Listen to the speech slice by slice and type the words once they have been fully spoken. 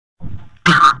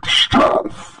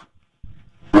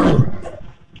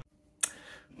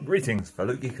Greetings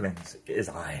fellow geeklings, it is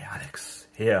I, Alex,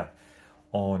 here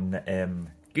on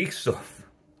Geek Stuff.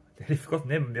 I nearly forgot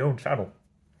the name of my own channel.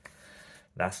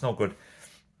 That's not good.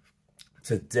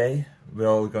 Today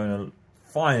we're going to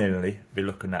finally be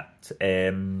looking at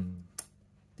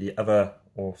the other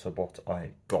Autobot I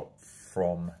got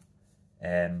from,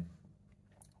 I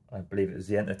believe it was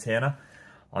The Entertainer.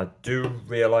 I do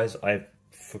realise I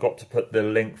forgot to put the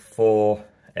link for,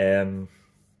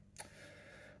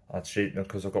 actually,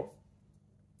 because I got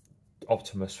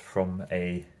Optimus from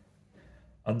a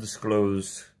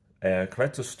undisclosed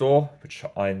collector store, which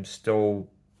I'm still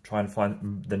trying to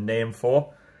find the name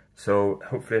for. So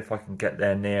hopefully if I can get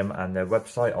their name and their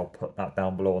website, I'll put that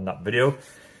down below in that video.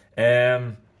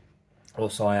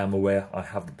 Also, I am aware I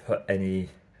haven't put any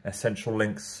essential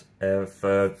links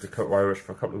for the Cut Irish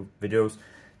for a couple of videos.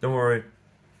 Don't worry,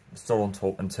 I'm still on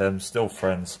talking terms, still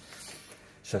friends.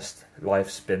 It's just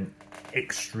life's been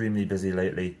extremely busy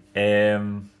lately.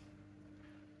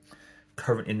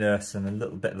 Currently nursing a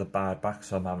little bit of the bad back,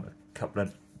 so I'm having a couple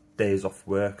of days off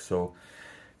work, so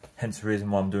hence the reason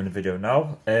why I'm doing a video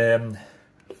now.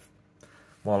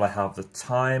 While I have the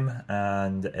time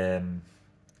and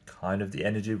kind of the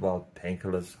energy, while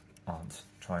painkillers aren't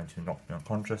trying to knock me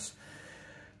unconscious.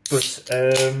 But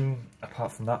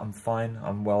apart from that, I'm fine,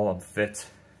 I'm well, I'm fit.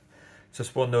 It's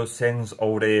just one of those things,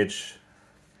 old age.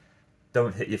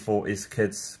 Don't hit your 40s,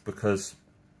 kids, because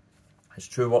it's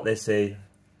true what they say,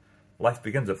 life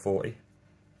begins at 40,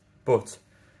 but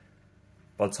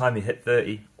by the time you hit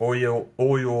 30, all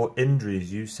your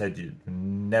injuries you said you would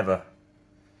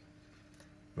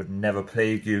never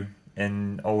plague you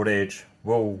in old age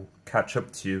will catch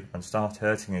up to you and start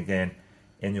hurting again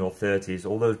in your 30s.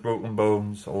 All those broken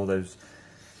bones, all those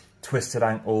twisted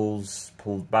ankles,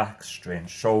 pulled back, strained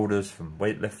shoulders from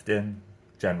weightlifting,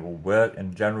 general work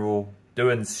in general,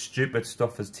 doing stupid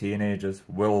stuff as teenagers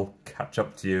will catch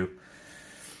up to you.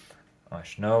 I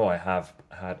should know I have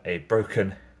had a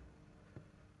broken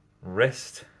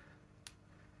wrist,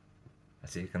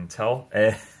 as you can tell.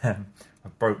 I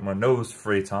broke my nose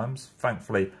 3 times.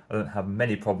 Thankfully, I don't have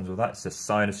many problems with that. It's just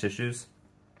sinus issues.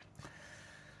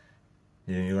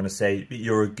 You're going to say,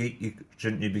 you're a geek,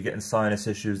 shouldn't you be getting sinus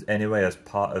issues anyway as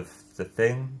part of the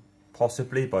thing?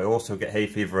 Possibly, but I also get hay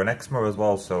fever and eczema as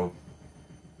well, so...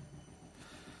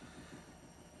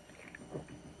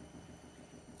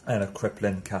 and a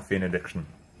crippling caffeine addiction.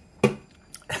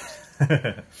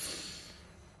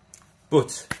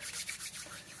 But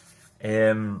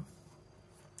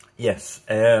yes,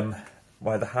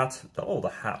 why the hat? The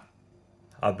hat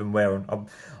I've been wearing.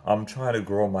 I'm trying to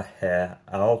grow my hair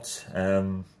out. I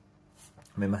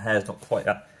mean, my hair's not quite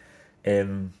at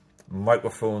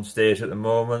microphone stage at the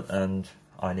moment, and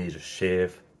I need a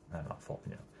shave. And I thought,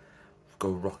 you know, go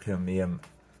rocking me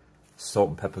salt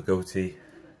and pepper goatee.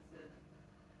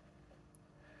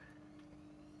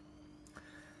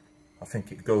 I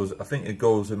think it goes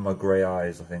with my grey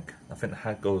eyes. I think the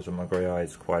hat goes with my grey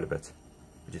eyes quite a bit.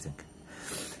 What do you think?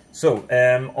 So,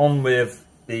 on with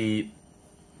the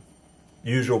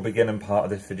usual beginning part of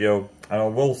this video, and I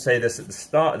will say this at the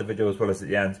start of the video as well as at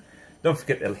the end. Don't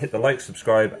forget to hit the like,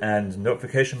 subscribe, and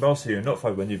notification bell so you're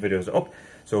notified when new videos are up.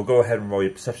 So go ahead and roll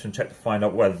your perception check to find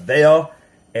out where they are.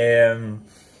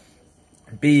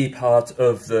 Be part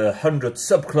of the 100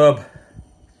 sub club.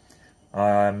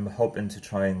 I'm hoping to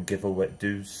try and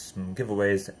do some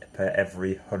giveaways per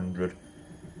every 100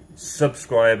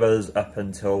 subscribers up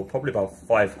until probably about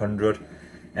 500,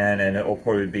 and then it'll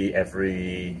probably be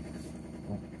every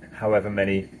however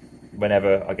many,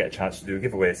 whenever I get a chance to do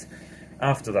giveaways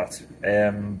after that.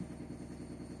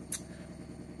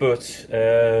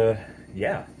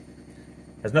 Yeah,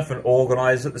 there's nothing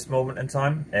organised at this moment in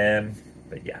time,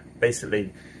 but yeah,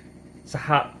 basically it's a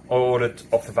hat I ordered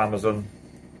off of Amazon.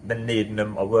 Been needing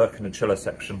them. I work in the chiller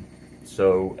section,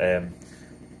 so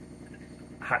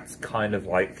hat's kind of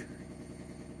like,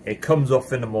 it comes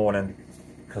off in the morning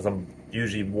because I'm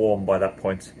usually warm by that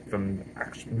point from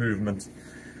movement,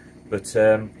 but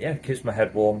yeah, it keeps my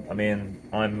head warm. I mean,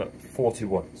 I'm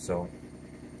 41, so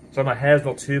my hair's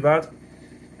not too bad.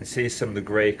 I see some of the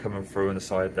grey coming through on the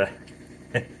side there.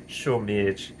 Show me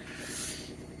age.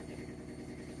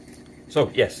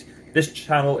 So yes, this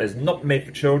channel is not made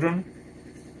for children.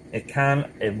 It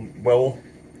will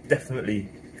definitely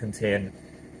contain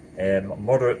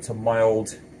moderate to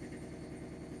mild,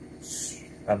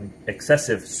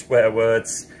 excessive swear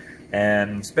words,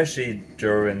 especially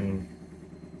during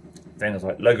things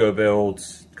like Lego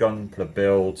builds, Gunpla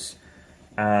builds,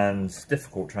 and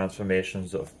difficult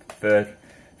transformations of third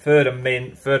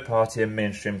party and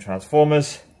mainstream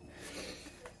Transformers.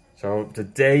 So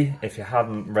today, if you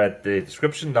haven't read the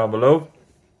description down below,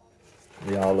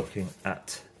 we are looking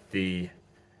at the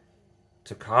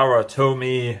Takara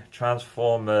Tomy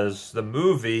Transformers, the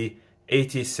movie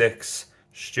 86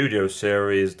 Studio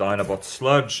Series Dinobot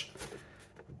Sludge.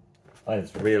 I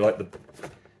just really like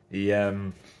the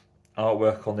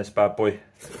artwork on this bad boy.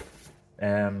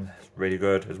 It's really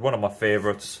good. It's one of my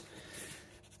favourites.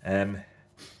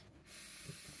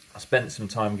 I spent some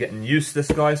time getting used to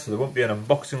this guy, so there won't be an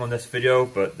unboxing on this video,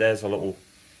 but there's a little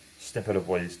snippet of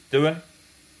what he's doing.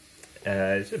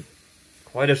 It's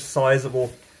quite a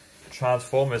sizable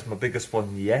Transformer. It's my biggest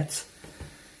one yet.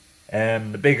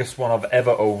 The biggest one I've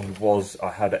ever owned was,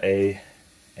 I had a,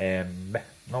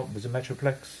 was it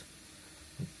Metroplex?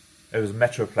 It was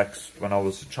Metroplex when I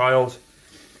was a child,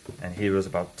 and he was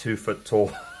about 2 foot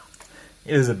tall.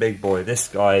 He was a big boy. This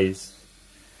guy's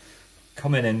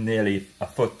coming in nearly a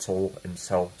foot tall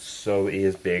himself, so he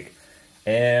is big.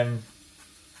 I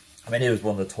mean, he was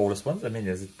one of the tallest ones. I mean,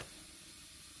 he's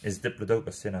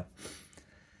Diplodocus, you know.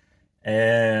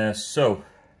 So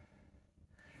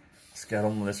let's get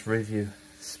on with this review.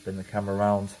 Spin the camera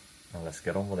around and let's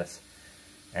get on with this.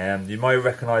 You might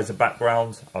recognise the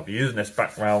background. I'll be using this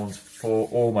background for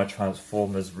all my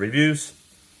Transformers reviews,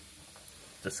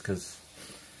 just because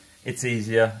it's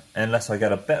easier. Unless I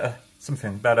get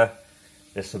something better,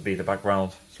 this will be the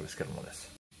background. So let's get on with this.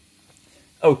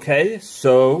 Okay,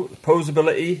 so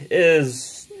posability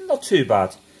is not too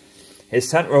bad. His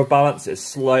centre of balance is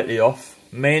slightly off,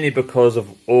 mainly because of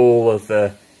all of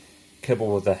the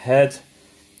kibble with the head.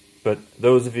 But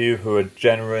those of you who are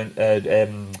genuine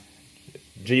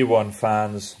G1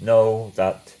 fans know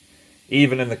that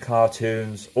even in the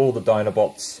cartoons, all the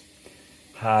Dinobots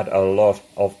had a lot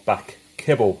of back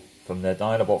kibble from their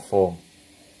Dinobot form.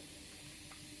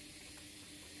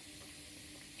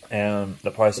 And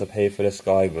the price I paid for this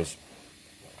guy was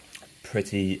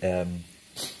pretty, it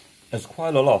was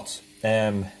quite a lot.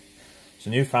 It's a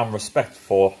newfound respect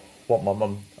for what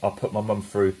I put my mum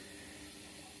through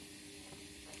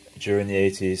during the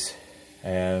 80s.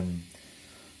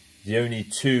 The only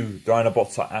 2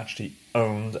 Dinobots I actually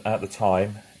owned at the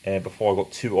time, before I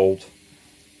got too old,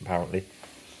 apparently,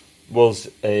 was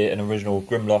an original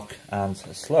Grimlock and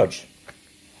a Sludge.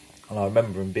 And I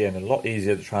remember him being a lot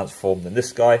easier to transform than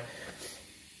this guy.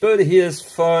 But he is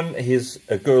fun, he's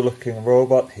a good looking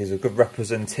robot, he's a good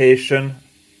representation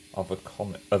of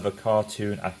a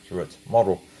cartoon accurate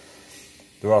model.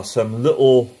 There are some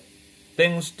little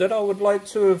things that I would like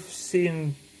to have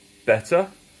seen better,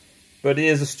 but he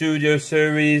is a studio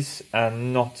series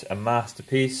and not a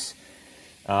masterpiece.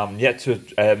 Yet to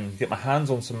get my hands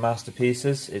on some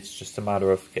masterpieces. It's just a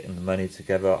matter of getting the money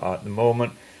together at the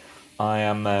moment. I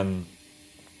am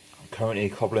currently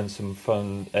cobbling some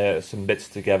bits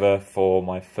together for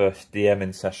my first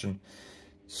DMing session.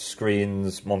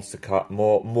 Screens, monster card,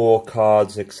 more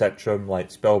cards, etc., like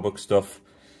spellbook stuff.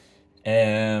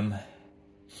 But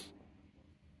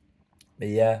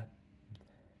yeah,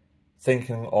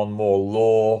 thinking on more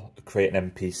lore,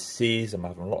 creating NPCs. I'm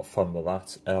having a lot of fun with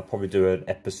that. I'll probably do an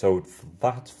episode for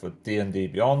that for D&D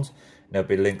Beyond. And there'll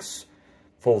be links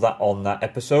for that on that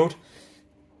episode.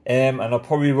 And I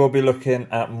probably will be looking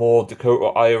at more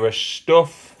Dakota Irish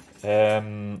stuff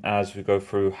as we go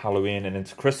through Halloween and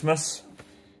into Christmas.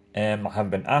 I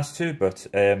haven't been asked to, but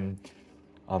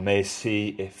I may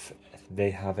see if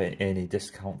they have any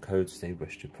discount codes they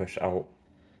wish to push out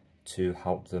to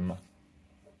help them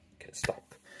get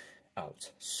stock out.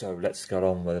 So let's get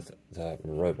on with the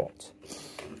robot.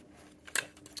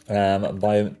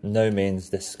 By no means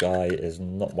this guy is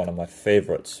not one of my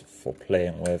favourites for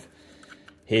playing with.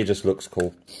 He just looks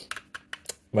cool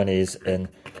when he's in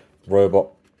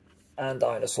robot and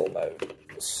dinosaur mode.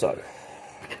 So,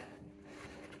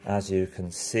 as you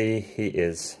can see, he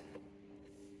is,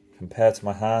 compared to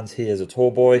my hand, he is a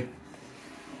tall boy.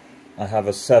 I have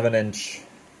a 7-inch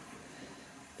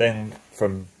thing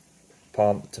from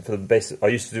palm to for the basic. I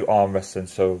used to do arm wrestling,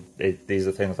 so these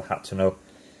are things I had to know.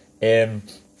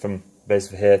 From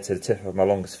base of here to the tip of my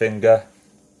longest finger.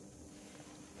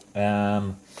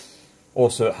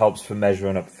 Also, it helps for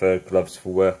measuring up for gloves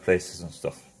for workplaces and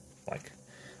stuff. Like,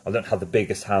 I don't have the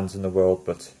biggest hands in the world,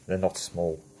 but they're not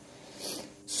small.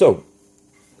 So,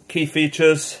 key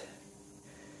features.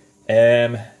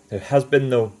 There has been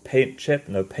no paint chip,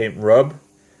 no paint rub,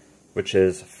 which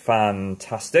is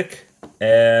fantastic.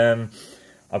 I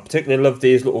particularly love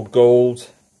these little gold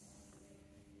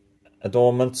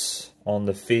adornments on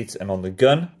the feet and on the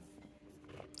gun.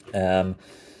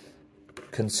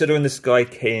 Considering this guy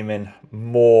came in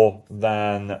more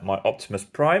than my Optimus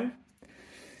Prime,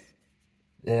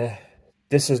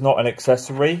 this is not an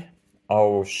accessory.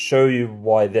 I'll show you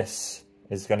why this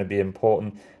is going to be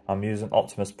important. I'm using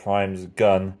Optimus Prime's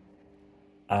gun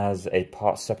as a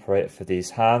part separator for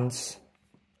these hands.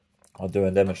 I'll do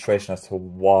a demonstration as to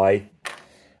why.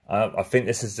 I think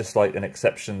this is just like an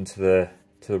exception to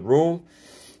the rule.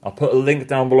 I'll put a link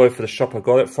down below for the shop I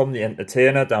got it from, the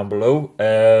Entertainer, down below.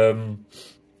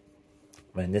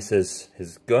 This is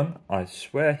his gun. I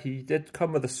swear he did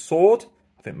come with a sword.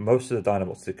 I think most of the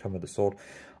Dinobots did come with a sword.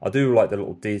 I do like the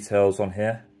little details on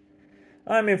here.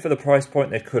 I mean, for the price point,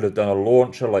 they could have done a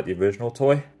launcher like the original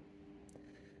toy.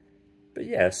 But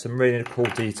yeah, some really cool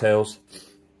details.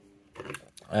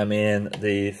 I mean,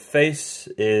 the face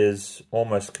is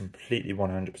almost completely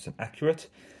 100% accurate.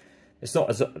 It's not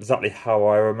exactly how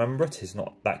I remember it. He's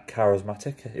not that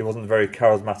charismatic. It wasn't very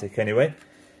charismatic anyway.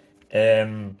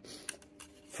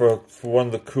 For one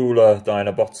of the cooler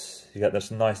Dinobots, you get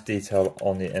this nice detail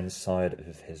on the inside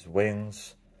of his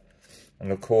wings.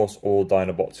 And of course, all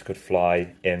Dinobots could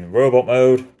fly in robot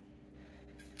mode.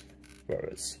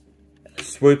 Whereas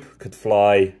Swoop could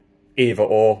fly either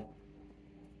or,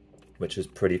 which is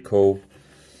pretty cool.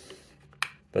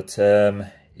 But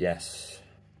yes,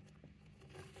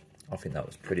 I think that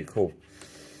was pretty cool.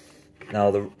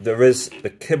 Now there is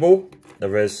the kibble.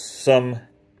 There is some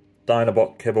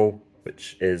Dinobot kibble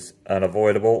which is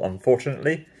unavoidable,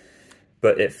 unfortunately,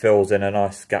 but it fills in a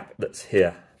nice gap that's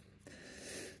here.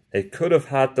 They could have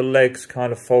had the legs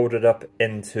kind of folded up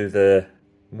into the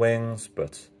wings,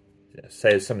 but yeah,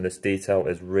 say some of this detail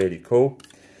is really cool.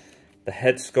 The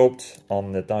head sculpt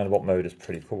on the Dinobot mode is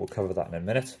pretty cool. We'll cover that in a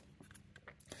minute.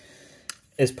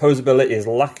 His posability is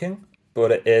lacking,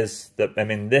 but it is that, I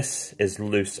mean, this is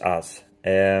loose as.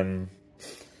 I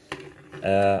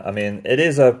mean, it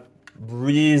is a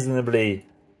reasonably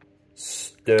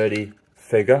sturdy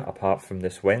figure apart from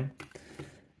this wing,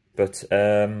 but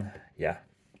yeah,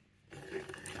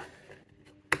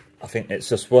 I think it's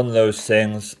just one of those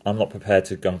things. I'm not prepared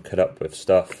to gunk it up with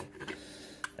stuff.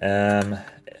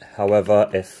 However,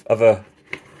 if other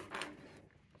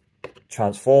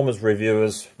Transformers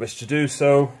reviewers wish to do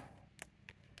so,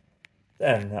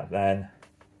 then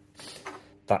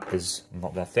that is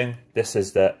not their thing. This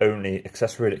is their only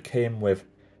accessory that came with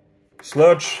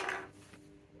sludge.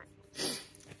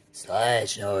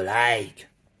 Sludge, no like.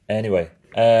 Anyway,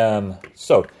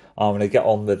 so I'm going to get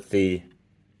on with the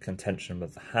contention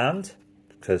with the hand,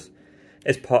 because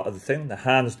it's part of the thing. The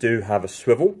hands do have a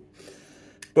swivel,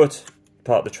 but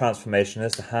part of the transformation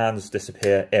is the hands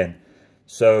disappear in.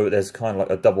 So there's kind of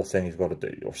like a double thing you've got to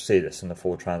do. You'll see this in the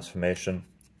full transformation.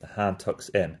 The hand tucks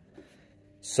in.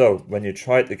 So when you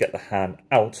try to get the hand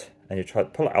out and you try to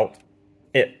pull it out,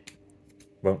 it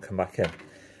won't come back in.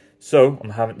 So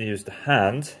I'm having to use the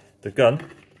hand, the gun,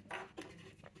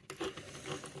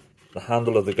 the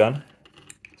handle of the gun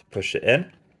to push it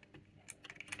in.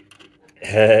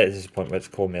 This is the point where it's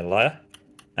called me a liar.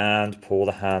 And pull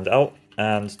the hand out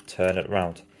and turn it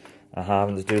around. I'm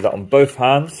having to do that on both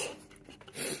hands.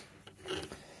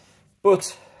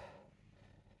 But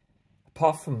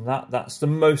apart from that, that's the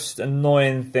most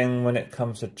annoying thing when it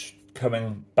comes to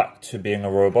coming back to being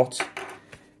a robot.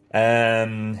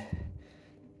 The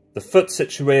foot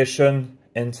situation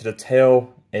into the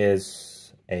tail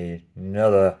is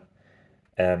another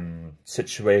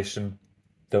situation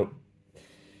that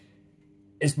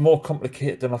is more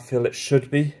complicated than I feel it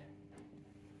should be.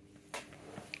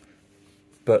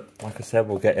 But like I said,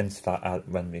 we'll get into that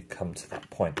when we come to that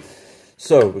point.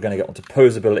 So we're going to get onto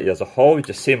posability as a whole. You've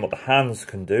just seen what the hands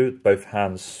can do. Both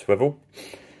hands swivel.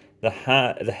 The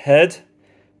head,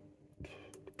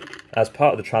 as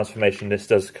part of the transformation, this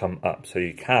does come up. So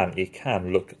you can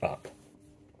look up.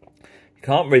 You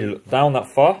can't really look down that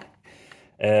far.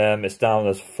 It's down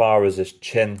as far as his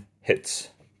chin hits.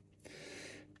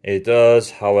 It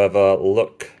does, however,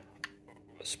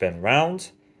 spin round.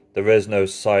 There is no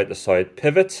side-to-side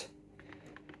pivot.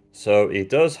 So he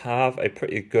does have a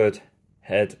pretty good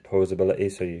head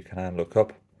posability, so you can look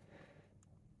up,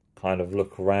 kind of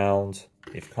look around.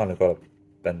 You've kind of got to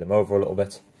bend him over a little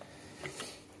bit.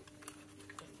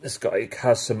 This guy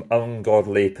has some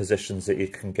ungodly positions that you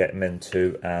can get him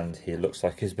into, and he looks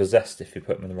like he's possessed if you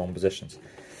put him in the wrong positions.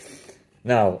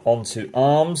 Now, onto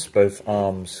arms. Both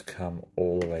arms come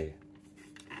all the way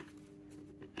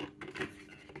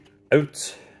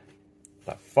out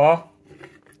that far.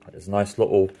 There's a nice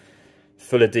little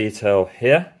full of detail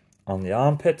here on the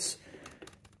armpits.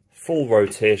 Full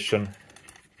rotation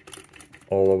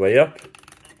all the way up,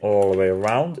 all the way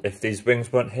around. If these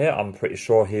wings weren't here, I'm pretty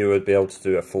sure he would be able to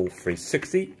do a full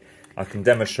 360. I can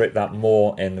demonstrate that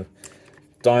more in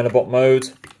Dinobot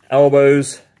mode.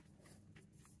 Elbows,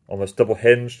 almost double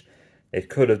hinged. It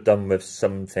could have done with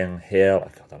something here,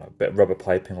 like, I don't know, a bit of rubber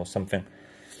piping or something.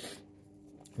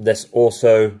 This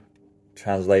also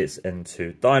translates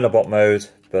into Dinobot mode,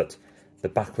 but the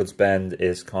backwards bend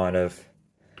is kind of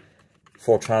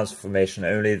for transformation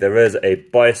only. There is a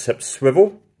bicep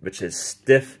swivel, which is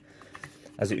stiff.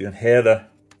 As you can hear, the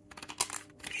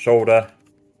shoulder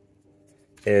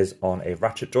is on a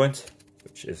ratchet joint,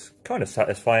 which is kind of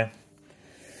satisfying.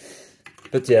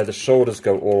 But yeah, the shoulders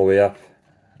go all the way up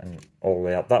and all the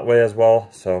way up that way as well.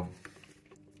 So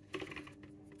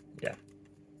yeah,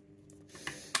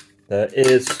 there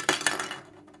is,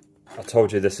 I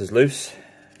told you this is loose.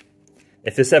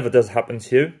 If this ever does happen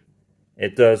to you,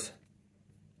 it does,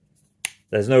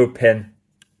 there's no pin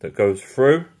that goes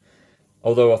through,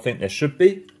 although I think there should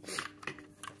be.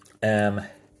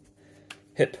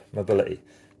 Hip mobility.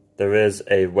 There is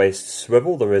a waist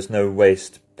swivel, there is no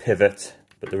waist pivot,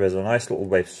 but there is a nice little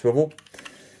waist swivel.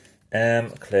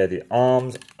 Clear the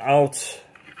arms out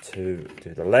to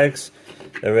do the legs.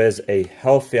 There is a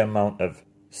healthy amount of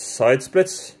side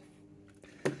splits.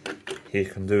 He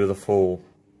can do the full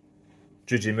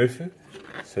Jujimufu,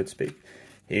 so to speak.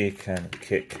 He can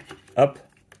kick up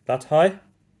that high,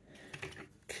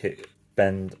 kick,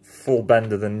 bend, full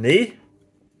bend of the knee,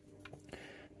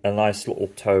 a nice little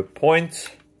toe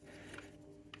point,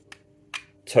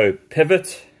 toe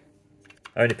pivot,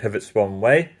 only pivots one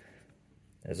way.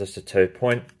 There's just a toe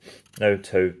point, no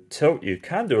toe tilt. You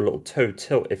can do a little toe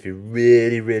tilt if you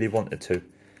really, really wanted to,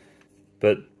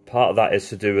 but part of that is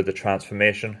to do with the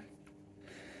transformation.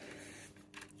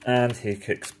 And he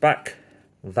kicks back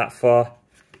that far.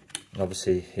 And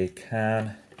obviously he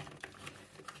can,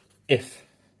 if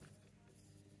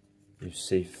you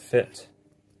see fit,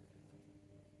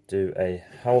 do a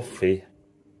healthy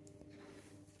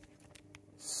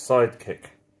side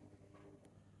kick.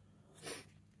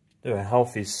 Do a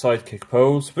healthy side kick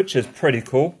pose, which is pretty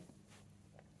cool.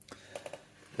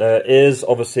 There is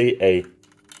obviously a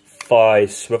thigh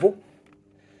swivel,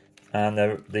 and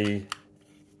it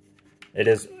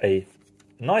is a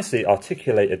nicely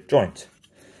articulated joint.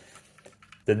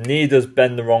 The knee does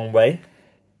bend the wrong way,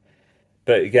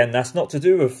 but again, that's not to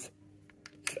do with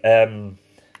thing.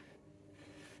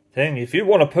 If you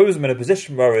want to pose him in a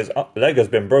position where his leg has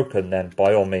been broken, then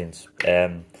by all means,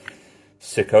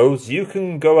 sickos, you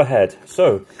can go ahead.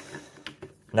 So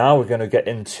now we're going to get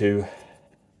into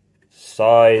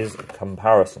size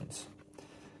comparisons.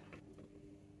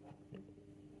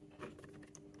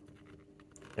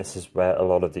 This is where a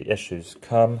lot of the issues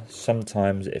come.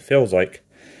 Sometimes it feels like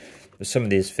with some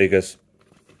of these figures,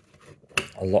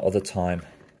 a lot of the time,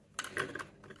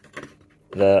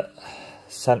 the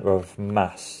center of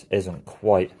mass isn't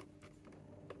quite.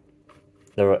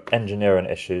 There are engineering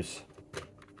issues.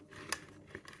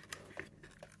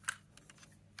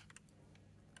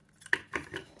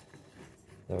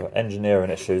 There are engineering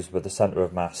issues with the center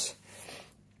of mass.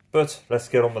 But let's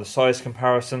get on with the size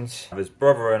comparisons. His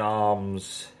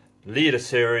brother-in-arms Leader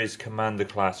Series Commander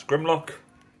Class Grimlock,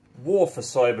 War for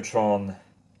Cybertron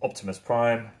Optimus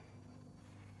Prime,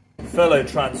 fellow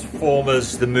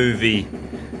Transformers the movie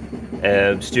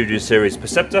Studio Series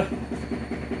Perceptor,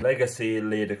 Legacy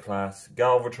Leader Class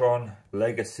Galvatron,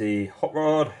 Legacy Hot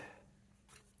Rod,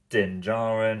 Din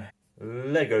Djarin,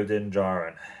 Lego Din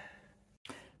Djarin.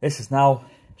 This is now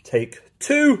take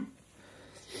 2.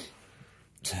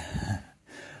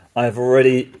 I've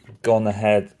already gone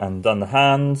ahead and done the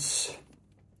hands.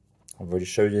 I've already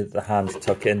showed you that the hands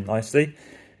tuck in nicely.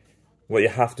 What you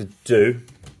have to do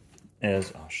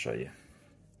is, I'll show you.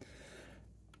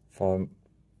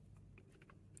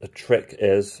 The trick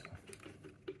is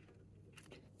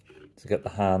to get the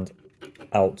hand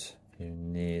out. You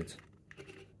need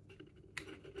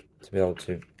to be able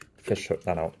to fish hook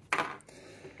that out.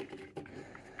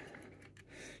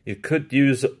 You could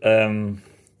use a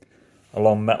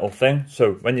long metal thing.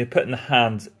 So when you're putting the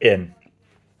hands in,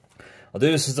 I'll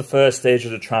do this as the first stage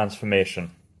of the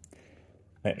transformation.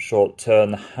 Make sure to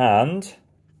turn the hand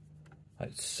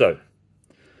like so,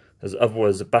 as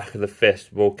otherwise the back of the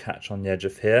fist will catch on the edge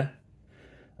of here,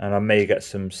 and I may get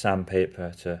some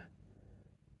sandpaper to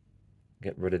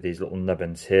get rid of these little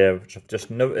nubbins here, which I've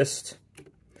just noticed.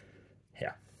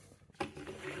 Here.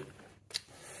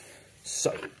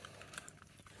 So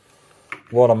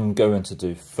what I'm going to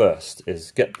do first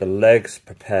is get the legs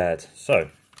prepared. So,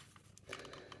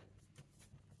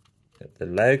 get the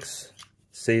legs.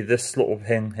 See this little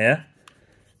pin here?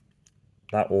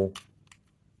 That will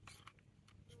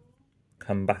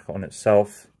come back on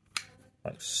itself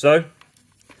like so. You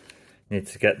need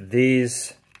to get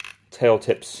these tail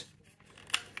tips.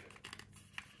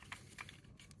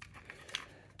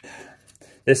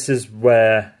 This is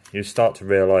where you start to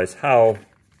realise how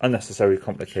unnecessarily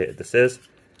complicated this is.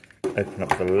 Open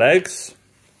up the legs,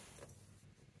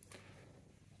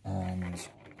 and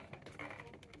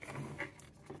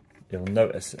you'll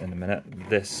notice in a minute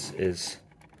this is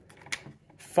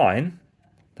fine.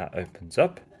 That opens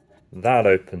up, that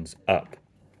opens up,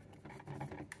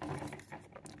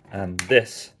 and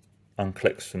this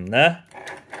unclicks from there,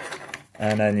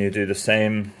 and then you do the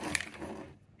same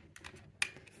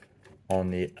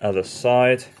on the other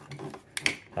side.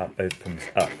 That opens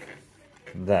up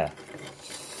there.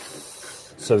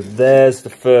 So there's the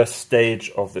first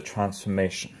stage of the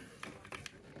transformation.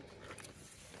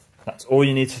 That's all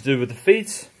you need to do with the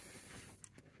feet.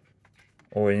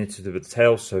 All you need to do with the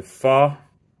tail so far.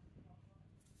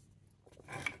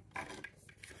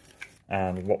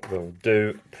 And what we'll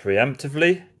do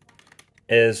preemptively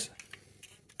is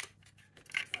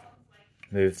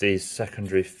move these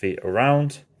secondary feet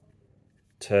around,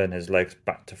 turn his legs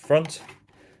back to front,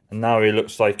 and now he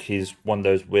looks like he's one of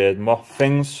those weird moth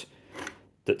things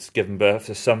that's given birth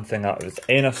to something out of his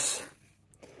anus.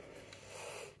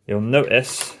 You'll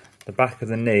notice the back of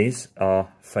the knees are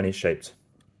funny shaped.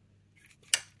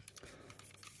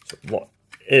 So what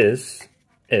is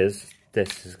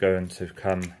this is going to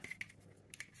come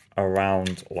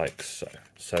around like so.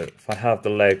 So if I have the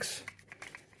legs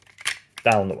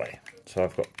down the way, so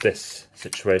I've got this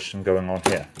situation going on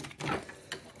here.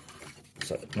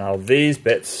 So now these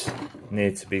bits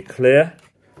need to be clear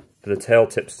for the tail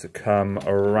tips to come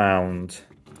around.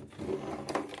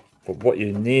 But what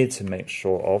you need to make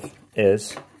sure of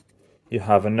is you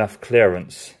have enough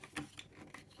clearance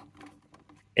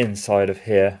inside of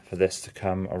here for this to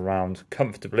come around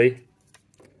comfortably,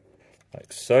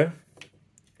 like so.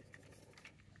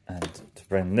 And to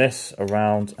bring this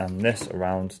around and this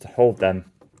around to hold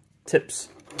them tips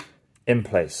in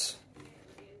place.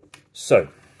 So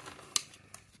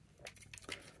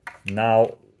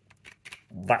now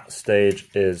that stage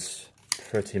is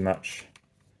pretty much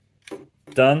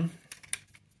done.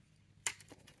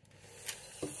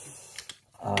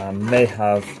 I may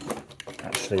have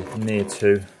actually need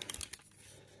to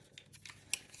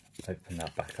open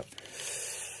that back up.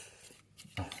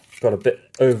 Got a bit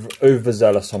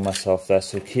overzealous on myself there,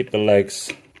 so keep the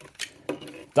legs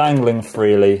dangling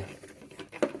freely.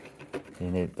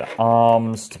 You need the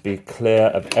arms to be clear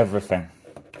of everything.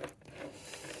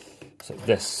 So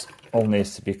this all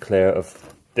needs to be clear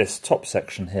of this top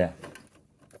section here.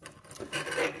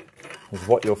 Because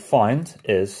what you'll find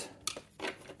is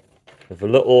with a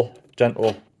little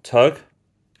gentle tug,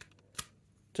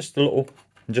 just a little,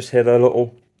 and just hear the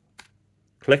little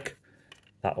click,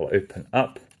 that will open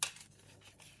up.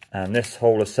 And this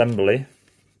whole assembly,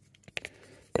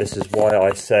 this is why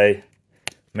I say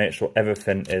make sure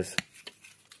everything is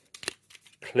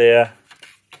clear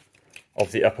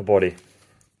of the upper body,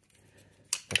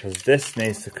 because this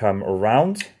needs to come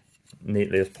around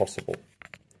neatly as possible.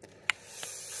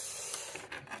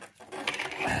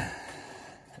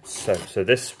 So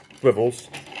this swivels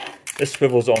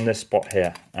on this spot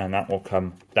here, and that will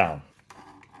come down.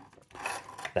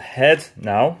 The head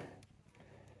now,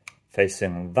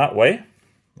 facing that way,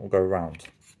 will go round.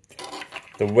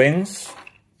 The wings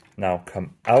now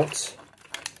come out,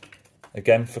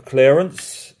 again for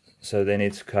clearance, so they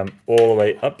need to come all the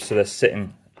way up, so they're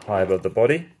sitting high above the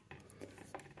body.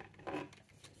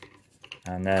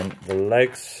 And then the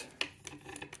legs,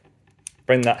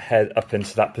 bring that head up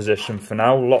into that position for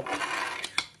now, lock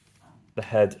the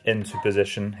head into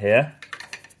position here.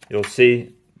 You'll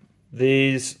see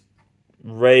these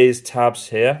raised tabs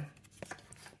here,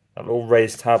 that little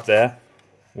raised tab there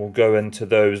will go into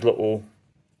those little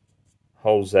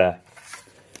holes there.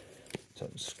 So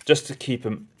it's just to keep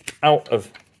him out of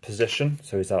position,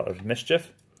 so he's out of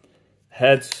mischief.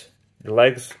 Head, the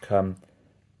legs come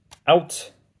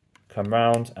out, come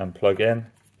round and plug in,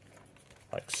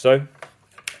 like so.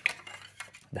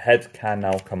 The head can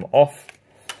now come off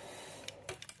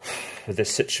with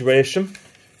this situation.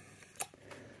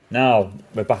 Now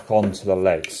we're back on to the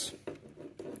legs.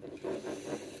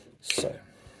 So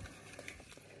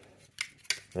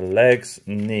the legs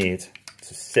need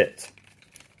to sit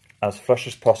as flush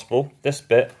as possible. This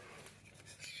bit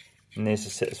needs to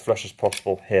sit as flush as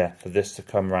possible here for this to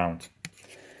come round.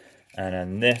 And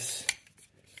then this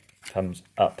comes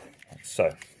up like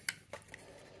so.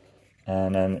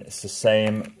 And then it's the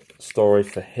same story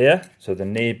for here. So the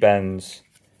knee bends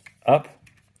up.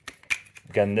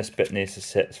 Again, this bit needs to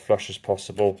sit as flush as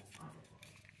possible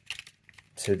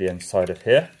to the inside of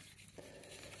here.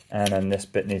 And then this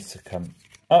bit needs to come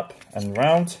up and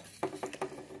round.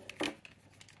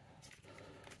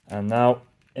 And now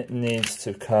it needs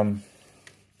to come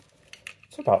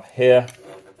about here.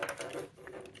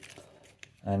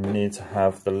 And you need to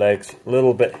have the legs a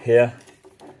little bit here.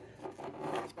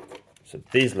 So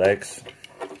these legs,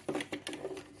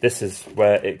 this is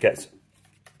where it gets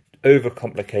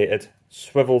overcomplicated.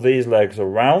 Swivel these legs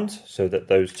around so that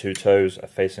those two toes are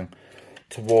facing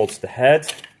towards the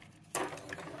head,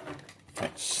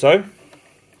 like so.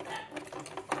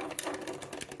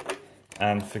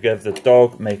 And forgive the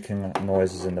dog making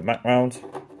noises in the background.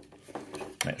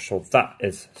 Make sure that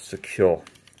is secure,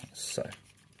 so.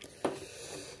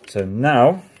 So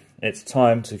now it's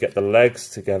time to get the legs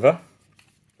together.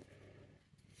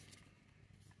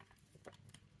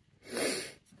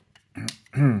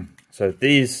 So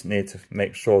these need to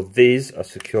make sure these are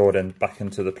secured and back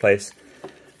into the place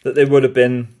that they would have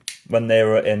been when they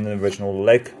were in the original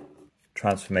leg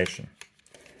transformation.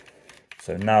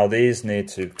 So now these need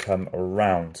to come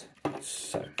around.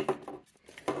 So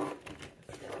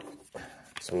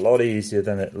it's a lot easier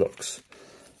than it looks.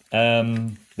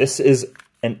 This is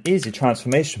an easy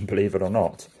transformation, believe it or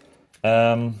not.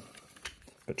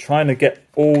 But trying to get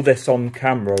all this on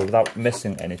camera without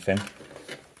missing anything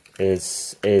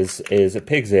is a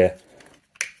pig's ear.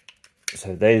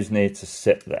 So those need to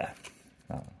sit there.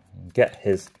 Now, get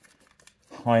his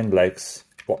hind legs,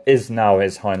 what is now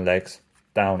his hind legs,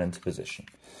 down into position.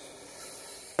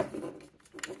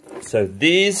 So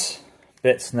these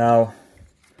bits now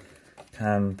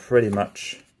can pretty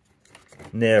much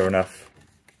near enough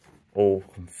all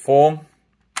conform.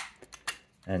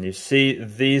 And you see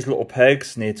these little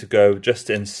pegs need to go just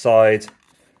inside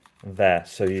there.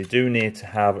 So you do need to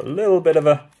have a little bit of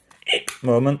a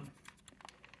moment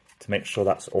to make sure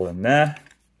that's all in there.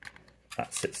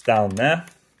 That sits down there.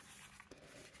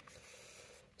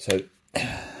 So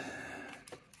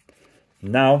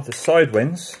now the side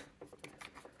wings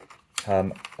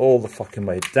come all the fucking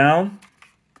way down,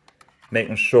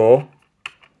 making sure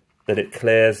that it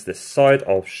clears this side.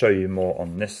 I'll show you more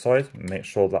on this side. Make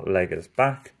sure that leg is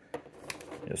back.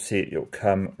 You'll see it'll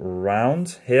come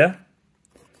round here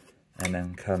and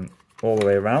then come all the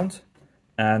way around.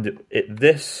 And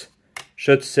this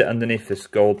should sit underneath this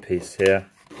gold piece here,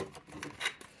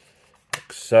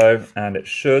 like so, and it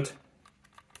should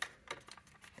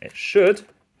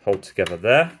hold together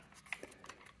there.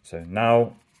 So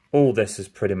now all this is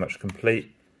pretty much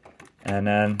complete, and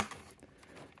then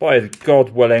by God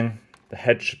willing, the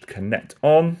head should connect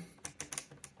on,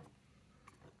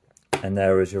 and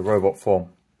there is your robot form,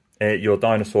 your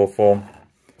dinosaur form.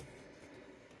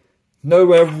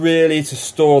 Nowhere really to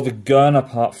store the gun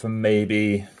apart from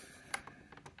maybe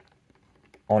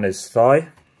on his thigh,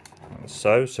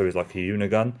 so he's like a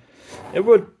unigun. It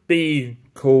would be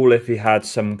cool if he had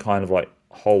some kind of like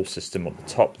hole system at the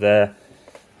top there,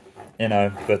 you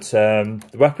know, but the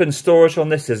weapon storage on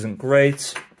this isn't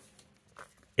great.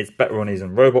 It's better when he's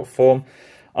in robot form.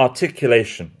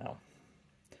 Articulation now.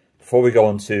 Before we go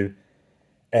on to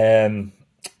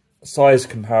size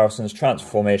comparisons,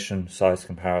 transformation size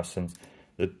comparisons,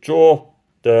 the jaw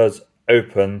does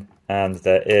open and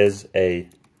there is a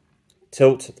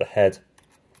tilt at the head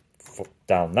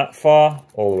down that far,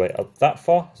 all the way up that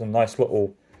far. It's a nice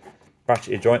little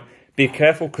ratchety joint. Be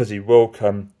careful because he will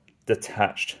come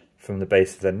detached from the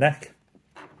base of the neck.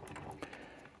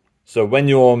 So when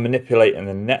you're manipulating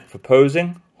the neck for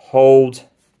posing, hold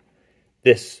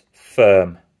this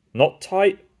firm, not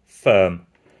tight, firm.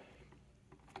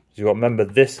 So you've got to remember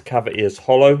this cavity is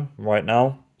hollow right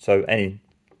now, so any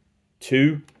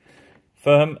too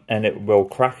firm and it will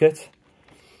crack it.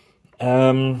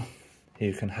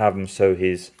 You can have him so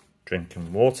he's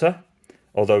drinking water,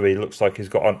 although he looks like he's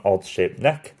got an odd shaped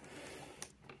neck.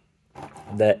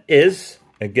 There is,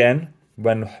 again,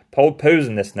 when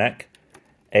posing this neck,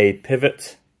 a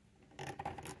pivot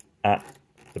at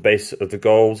the base of the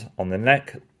gold on the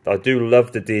neck. I do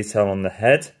love the detail on the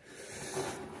head.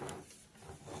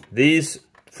 These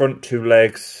front two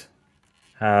legs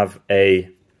have a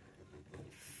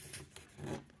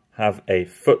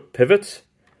foot pivot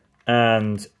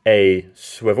and a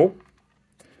swivel,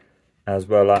 as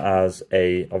well as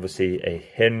obviously a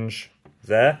hinge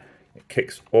there. It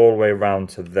kicks all the way around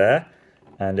to there,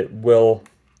 and it will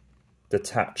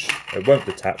detach. It won't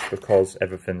detach because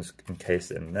everything's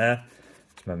encased in there.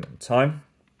 It's a moment in time.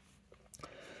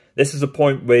 This is a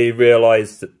point where you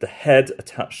realise that the head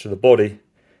attached to the body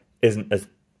isn't as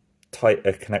tight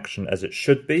a connection as it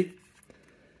should be.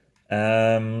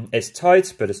 It's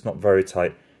tight, but it's not very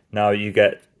tight. Now you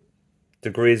get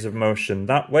degrees of motion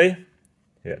that way.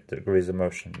 You get degrees of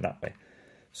motion that way.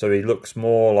 So he looks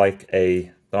more like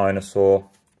a dinosaur.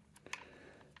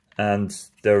 And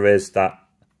there is that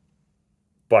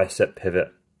bicep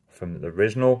pivot from the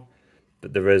original,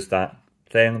 but there is that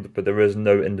thing, but there is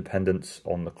no independence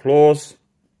on the claws.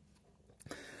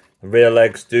 The rear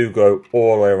legs do go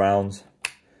all the way around.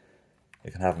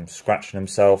 You can have him scratching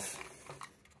himself.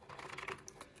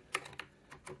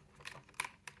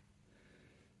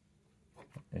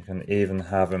 You can even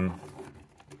have him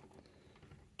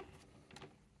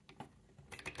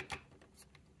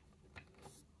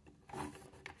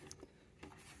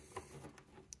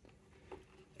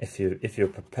if you're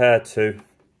prepared to,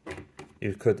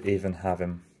 you could even have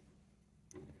him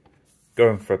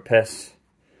going for a piss,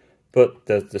 but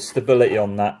the stability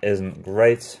on that isn't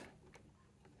great.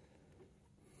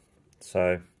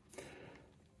 So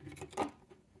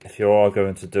if you are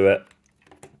going to do it,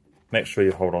 make sure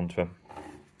you hold on to him.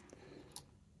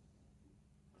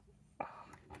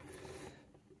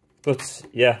 But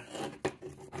yeah,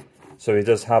 so he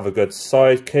does have a good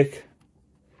side kick.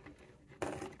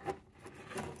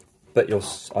 But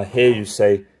I hear you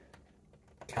say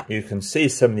you can see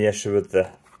some of the issue with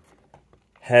the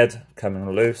head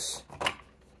coming loose.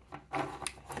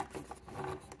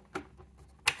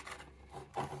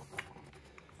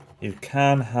 You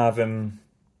can have him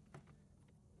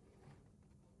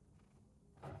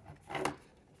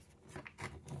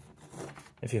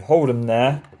if you hold him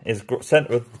there, his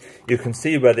center, you can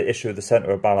see where the issue with the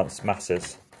center of balance mass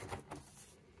is.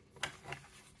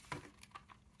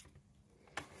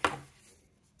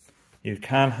 You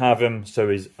can have him so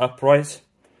he's upright,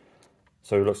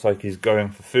 so it looks like he's going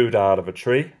for food out of a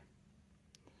tree.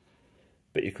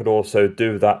 But you could also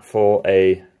do that for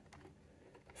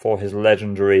his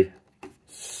legendary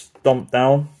stomp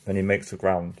down when he makes the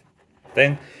ground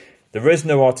thing. There is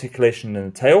no articulation in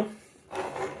the tail.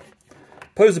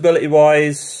 Posability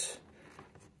wise,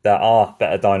 there are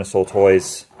better dinosaur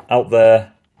toys out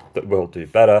there that will do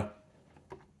better.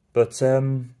 But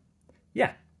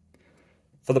yeah.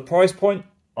 For the price point,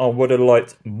 I would have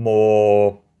liked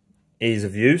more ease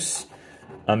of use.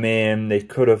 I mean, they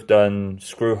could have done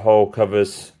screw hole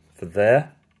covers for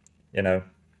there, you know.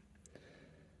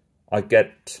 I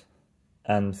get,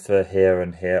 and for here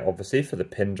and here, obviously, for the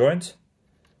pin joint.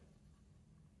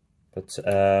 But,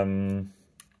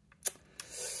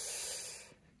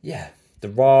 yeah,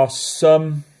 there are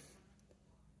some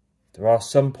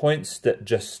points that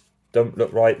just don't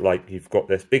look right. Like you've got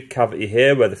this big cavity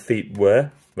here where the feet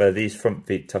were, where these front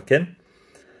feet tuck in.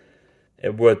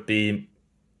 It would be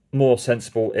more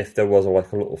sensible if there was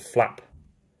like a little flap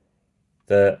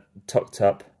that tucked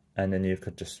up, and then you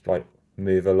could just like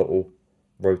move a little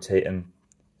rotating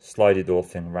slidey door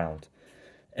thing around.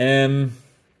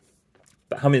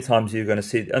 But how many times are you going to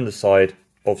see the underside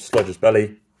of Sludge's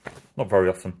belly? Not very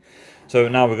often. So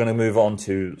now we're going to move on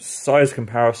to size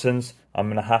comparisons. I'm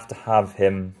going to have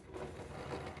him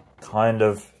kind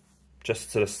of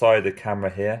just to the side of the camera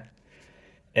here.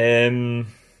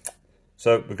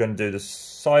 So we're going to do the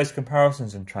size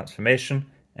comparisons and transformation,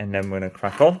 and then we're going to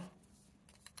crack on.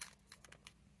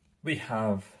 We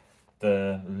have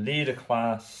the leader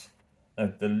class,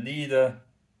 the leader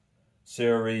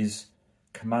series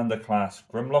commander class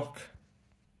Grimlock,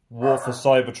 War for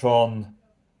Cybertron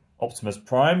Optimus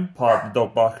Prime, part of the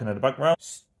dog barking in the background,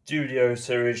 Studio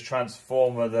series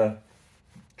Transformers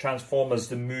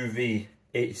the movie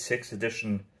 86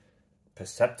 edition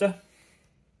Perceptor,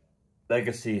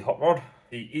 Legacy Hot Rod,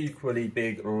 the equally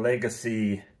big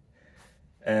Legacy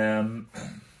Unicron,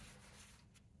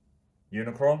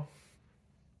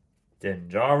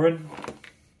 Dinjarin,